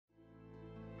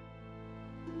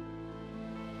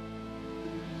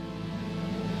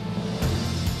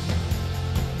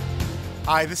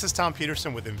Hi, this is Tom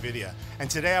Peterson with NVIDIA, and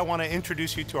today I want to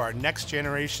introduce you to our next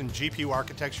generation GPU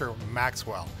architecture,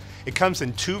 Maxwell. It comes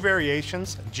in two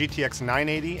variations, GTX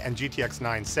 980 and GTX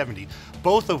 970,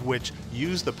 both of which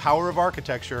use the power of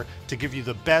architecture to give you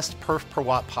the best perf per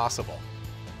watt possible.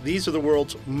 These are the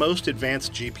world's most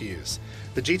advanced GPUs.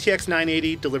 The GTX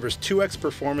 980 delivers 2x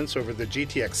performance over the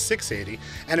GTX 680,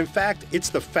 and in fact, it's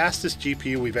the fastest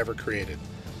GPU we've ever created.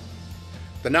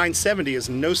 The 970 is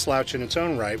no slouch in its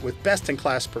own right, with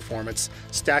best-in-class performance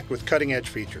stacked with cutting-edge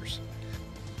features.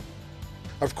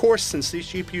 Of course, since these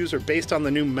GPUs are based on the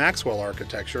new Maxwell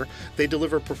architecture, they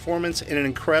deliver performance in an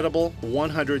incredible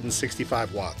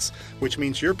 165 watts, which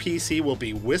means your PC will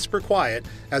be whisper quiet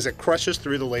as it crushes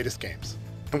through the latest games.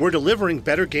 And we're delivering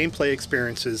better gameplay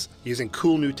experiences using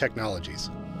cool new technologies.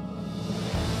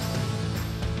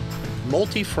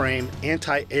 Multi-frame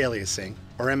anti-aliasing,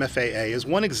 or MFAA, is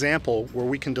one example where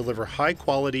we can deliver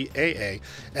high-quality AA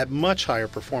at much higher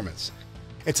performance.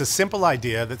 It's a simple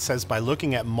idea that says by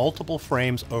looking at multiple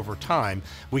frames over time,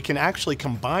 we can actually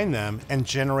combine them and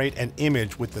generate an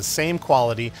image with the same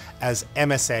quality as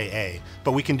MSAA,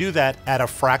 but we can do that at a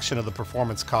fraction of the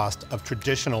performance cost of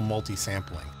traditional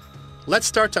multi-sampling. Let's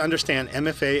start to understand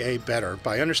MFAA better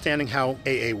by understanding how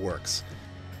AA works.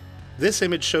 This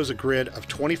image shows a grid of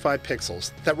 25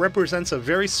 pixels that represents a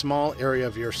very small area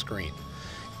of your screen.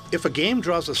 If a game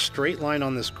draws a straight line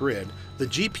on this grid, the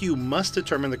GPU must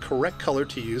determine the correct color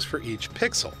to use for each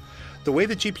pixel. The way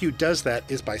the GPU does that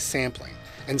is by sampling.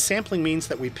 And sampling means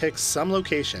that we pick some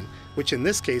location, which in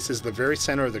this case is the very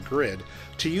center of the grid,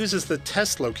 to use as the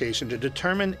test location to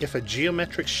determine if a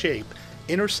geometric shape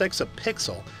intersects a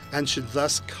pixel and should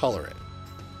thus color it.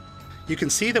 You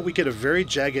can see that we get a very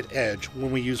jagged edge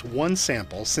when we use one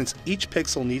sample, since each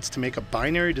pixel needs to make a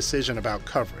binary decision about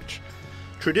coverage.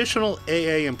 Traditional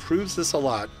AA improves this a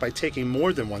lot by taking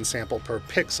more than one sample per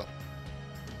pixel.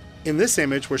 In this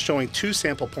image, we're showing 2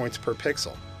 sample points per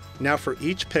pixel. Now for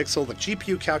each pixel, the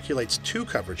GPU calculates 2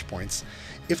 coverage points.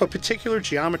 If a particular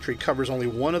geometry covers only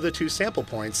one of the 2 sample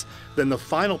points, then the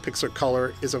final pixel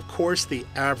color is of course the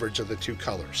average of the 2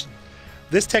 colors.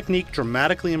 This technique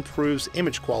dramatically improves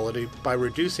image quality by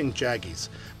reducing jaggies,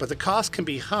 but the cost can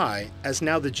be high as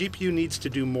now the GPU needs to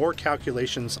do more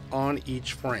calculations on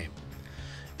each frame.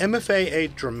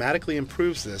 MFAA dramatically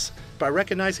improves this by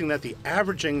recognizing that the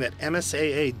averaging that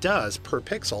MSAA does per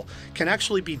pixel can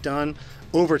actually be done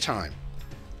over time.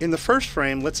 In the first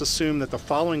frame, let's assume that the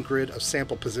following grid of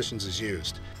sample positions is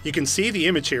used. You can see the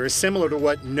image here is similar to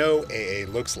what no AA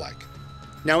looks like.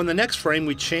 Now in the next frame,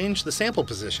 we change the sample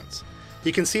positions.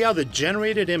 You can see how the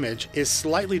generated image is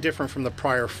slightly different from the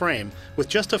prior frame, with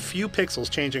just a few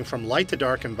pixels changing from light to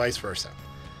dark and vice versa.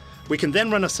 We can then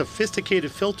run a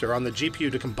sophisticated filter on the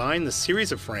GPU to combine the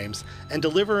series of frames and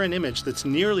deliver an image that's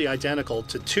nearly identical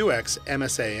to 2x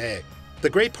MSAA. The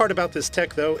great part about this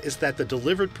tech, though, is that the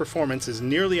delivered performance is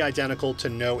nearly identical to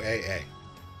no AA.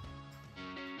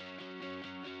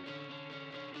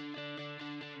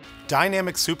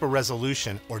 Dynamic Super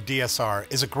Resolution, or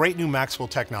DSR, is a great new Maxwell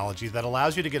technology that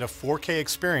allows you to get a 4K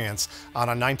experience on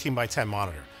a 19x10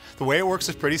 monitor. The way it works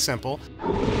is pretty simple.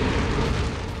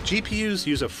 GPUs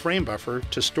use a frame buffer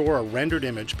to store a rendered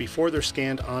image before they're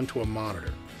scanned onto a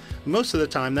monitor. Most of the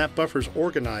time, that buffer is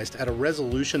organized at a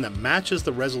resolution that matches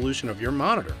the resolution of your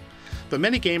monitor. But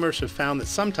many gamers have found that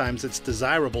sometimes it's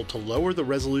desirable to lower the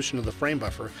resolution of the frame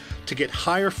buffer to get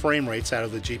higher frame rates out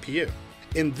of the GPU.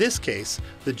 In this case,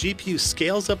 the GPU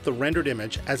scales up the rendered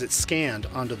image as it's scanned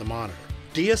onto the monitor.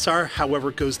 DSR,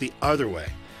 however, goes the other way.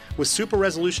 With super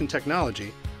resolution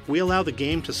technology, we allow the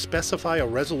game to specify a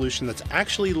resolution that's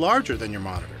actually larger than your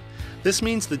monitor. This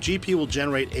means the GPU will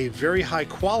generate a very high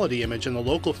quality image in the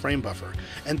local frame buffer,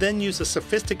 and then use a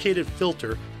sophisticated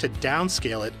filter to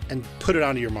downscale it and put it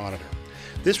onto your monitor.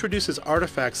 This reduces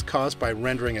artifacts caused by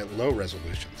rendering at low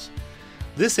resolutions.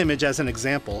 This image, as an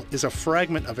example, is a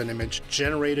fragment of an image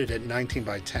generated at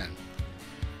 19x10.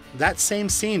 That same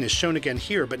scene is shown again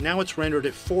here, but now it's rendered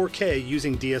at 4K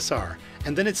using DSR,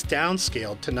 and then it's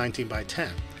downscaled to 19x10.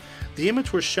 The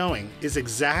image we're showing is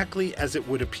exactly as it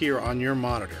would appear on your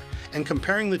monitor, and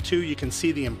comparing the two, you can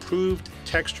see the improved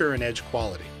texture and edge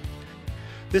quality.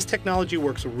 This technology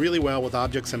works really well with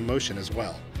objects in motion as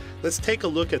well. Let's take a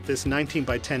look at this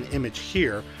 19x10 image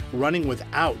here running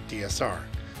without DSR.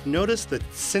 Notice the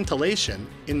scintillation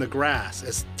in the grass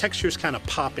as textures kind of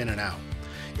pop in and out.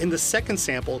 In the second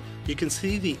sample, you can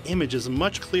see the image is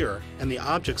much clearer and the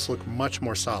objects look much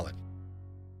more solid.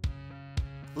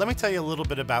 Let me tell you a little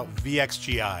bit about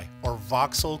VXGI, or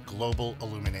Voxel Global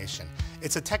Illumination.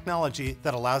 It's a technology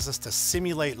that allows us to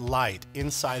simulate light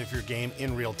inside of your game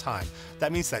in real time.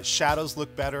 That means that shadows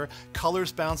look better,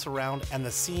 colors bounce around, and the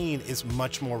scene is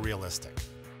much more realistic.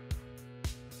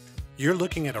 You're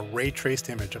looking at a ray-traced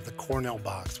image of the Cornell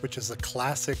box, which is a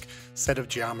classic set of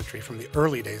geometry from the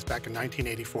early days back in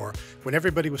 1984, when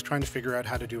everybody was trying to figure out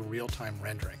how to do real-time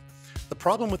rendering. The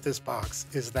problem with this box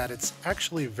is that it's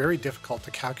actually very difficult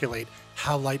to calculate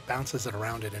how light bounces it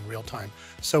around it in real time.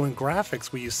 So in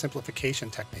graphics, we use simplification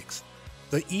techniques.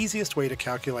 The easiest way to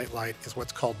calculate light is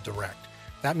what's called direct.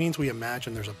 That means we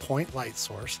imagine there's a point light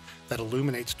source that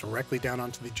illuminates directly down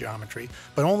onto the geometry,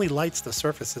 but only lights the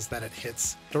surfaces that it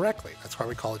hits directly. That's why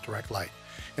we call it direct light.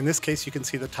 In this case, you can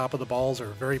see the top of the balls are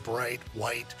very bright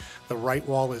white, the right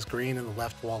wall is green and the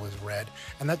left wall is red.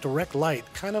 And that direct light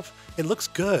it looks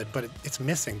good, but it's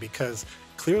missing because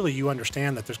clearly you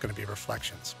understand that there's going to be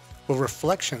reflections. Well,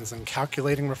 reflections and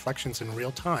calculating reflections in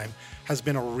real time has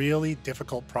been a really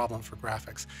difficult problem for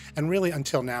graphics. And really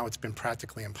until now, it's been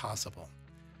practically impossible.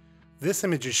 This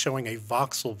image is showing a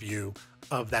voxel view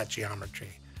of that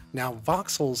geometry. Now,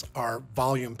 voxels are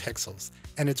volume pixels,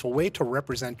 and it's a way to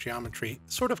represent geometry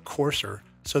sort of coarser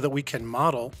so that we can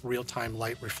model real-time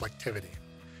light reflectivity.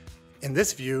 In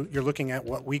this view, you're looking at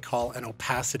what we call an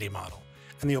opacity model.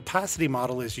 And the opacity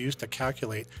model is used to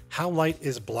calculate how light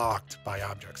is blocked by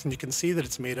objects. And you can see that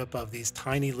it's made up of these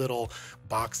tiny little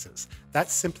boxes.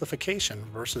 That simplification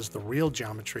versus the real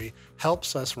geometry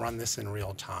helps us run this in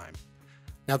real time.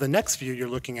 Now, the next view you're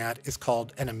looking at is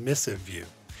called an emissive view.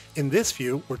 In this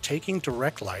view, we're taking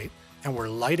direct light and we're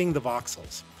lighting the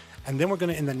voxels. And then we're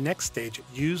going to, in the next stage,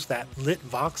 use that lit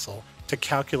voxel to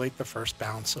calculate the first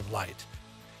bounce of light.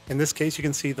 In this case, you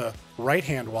can see the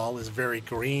right-hand wall is very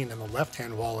green and the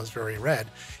left-hand wall is very red.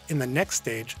 In the next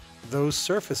stage, those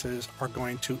surfaces are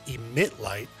going to emit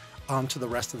light onto the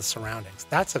rest of the surroundings.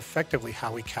 That's effectively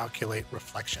how we calculate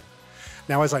reflection.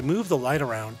 Now, as I move the light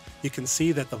around, you can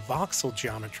see that the voxel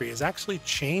geometry is actually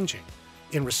changing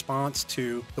in response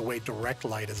to the way direct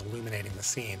light is illuminating the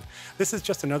scene. This is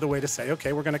just another way to say,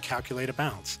 okay, we're going to calculate a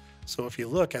bounce. So if you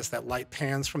look, as that light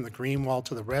pans from the green wall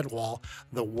to the red wall,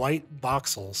 the white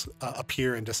voxels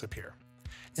appear and disappear.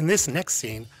 In this next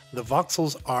scene, the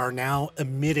voxels are now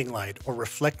emitting light or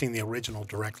reflecting the original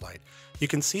direct light. You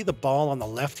can see the ball on the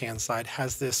left-hand side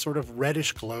has this sort of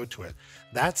reddish glow to it.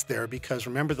 That's there because,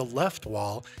 remember, the left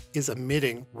wall is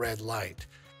emitting red light.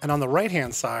 And on the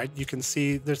right-hand side, you can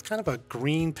see there's kind of a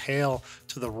green pale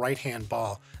to the right-hand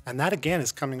ball. And that, again,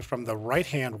 is coming from the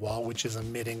right-hand wall, which is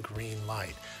emitting green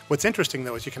light. What's interesting,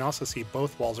 though, is you can also see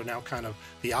both walls are now kind of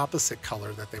the opposite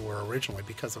color that they were originally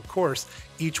because, of course,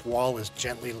 each wall is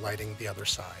gently lighting the other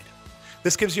side.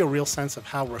 This gives you a real sense of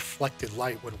how reflected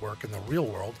light would work in the real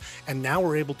world, and now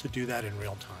we're able to do that in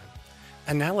real time.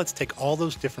 And now let's take all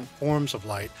those different forms of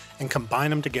light and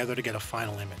combine them together to get a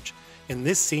final image. In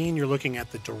this scene, you're looking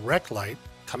at the direct light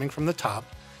coming from the top,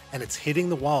 and it's hitting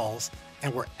the walls,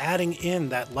 and we're adding in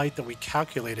that light that we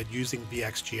calculated using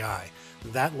VXGI.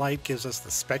 That light gives us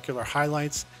the specular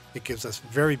highlights. It gives us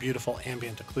very beautiful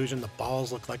ambient occlusion. The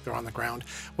balls look like they're on the ground.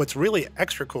 What's really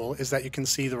extra cool is that you can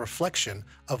see the reflection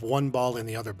of one ball in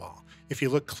the other ball. If you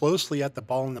look closely at the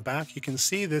ball in the back, you can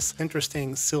see this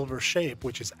interesting silver shape,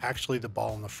 which is actually the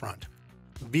ball in the front.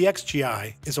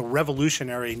 VXGI is a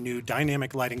revolutionary new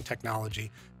dynamic lighting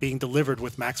technology being delivered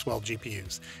with Maxwell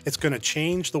GPUs. It's going to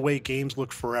change the way games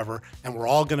look forever, and we're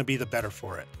all going to be the better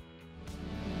for it.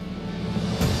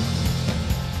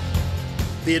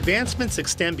 The advancements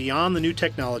extend beyond the new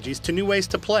technologies to new ways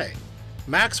to play.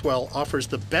 Maxwell offers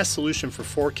the best solution for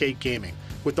 4K gaming,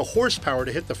 with the horsepower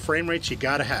to hit the frame rates you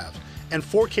gotta have, and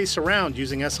 4K surround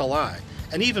using SLI,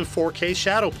 and even 4K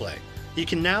shadow play. You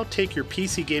can now take your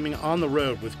PC gaming on the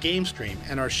road with GameStream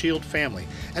and our Shield family.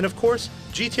 And of course,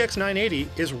 GTX 980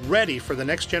 is ready for the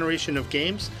next generation of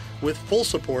games with full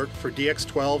support for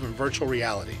DX12 and virtual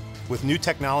reality. With new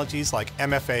technologies like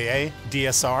MFAA,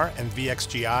 DSR, and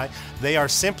VXGI, they are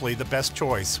simply the best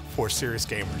choice for serious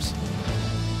gamers.